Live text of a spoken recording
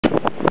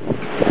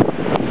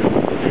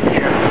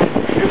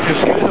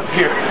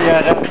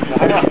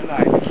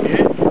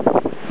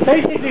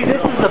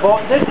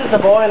this is the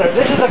boiler.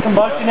 This is the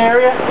combustion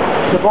area.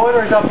 The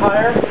boiler is up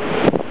higher.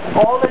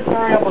 All this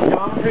variable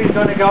geometry is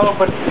going to go,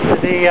 but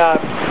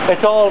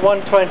it's all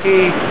 120,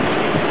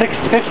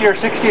 50 or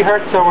 60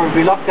 hertz, so we'll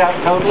be locked out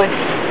totally.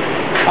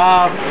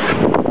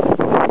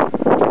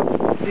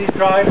 These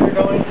drives are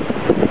going,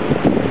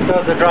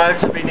 so the drives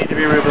need to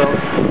be reblown.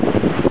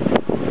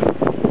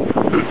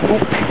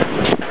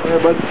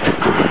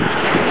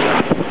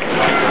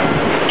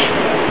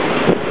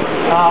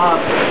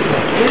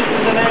 This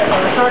is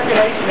a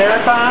circulation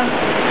air fan.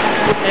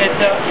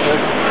 It's air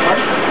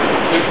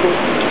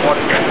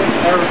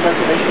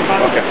circulation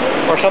fan, okay,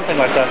 or something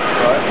like that.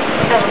 Right.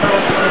 I can't remember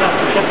if that's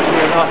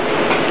specifically or not.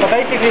 But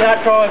basically,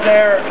 that draws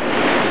air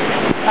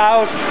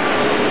out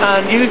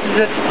and uses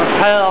it to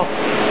propel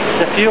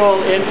the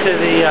fuel into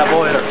the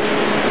boiler.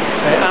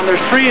 Okay. And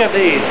there's 3 of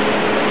these.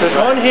 There's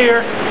one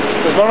here,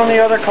 there's one on the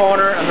other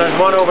corner, and there's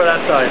one over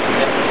that side.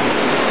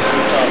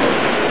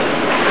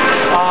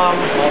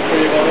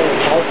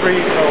 All three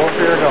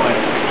are going.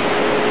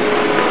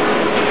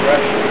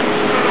 Right.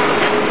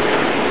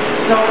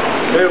 So,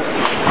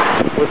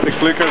 with the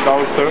clicker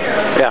downstairs?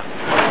 Yeah,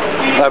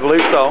 I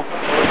believe so.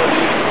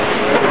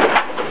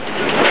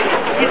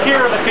 These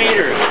here are the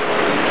feeders.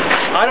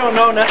 I don't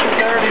know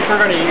necessarily if we're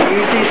going to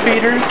use these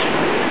feeders,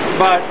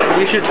 but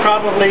we should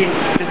probably,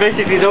 because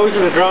basically those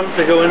are the drums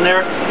that go in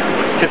there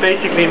to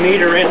basically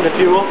meter in the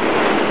fuel.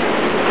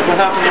 What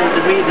happens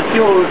is the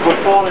fuel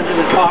would fall into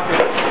this pocket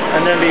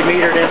and then be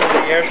metered into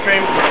the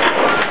airstream.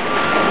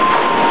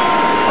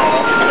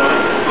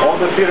 All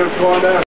the feeders going there.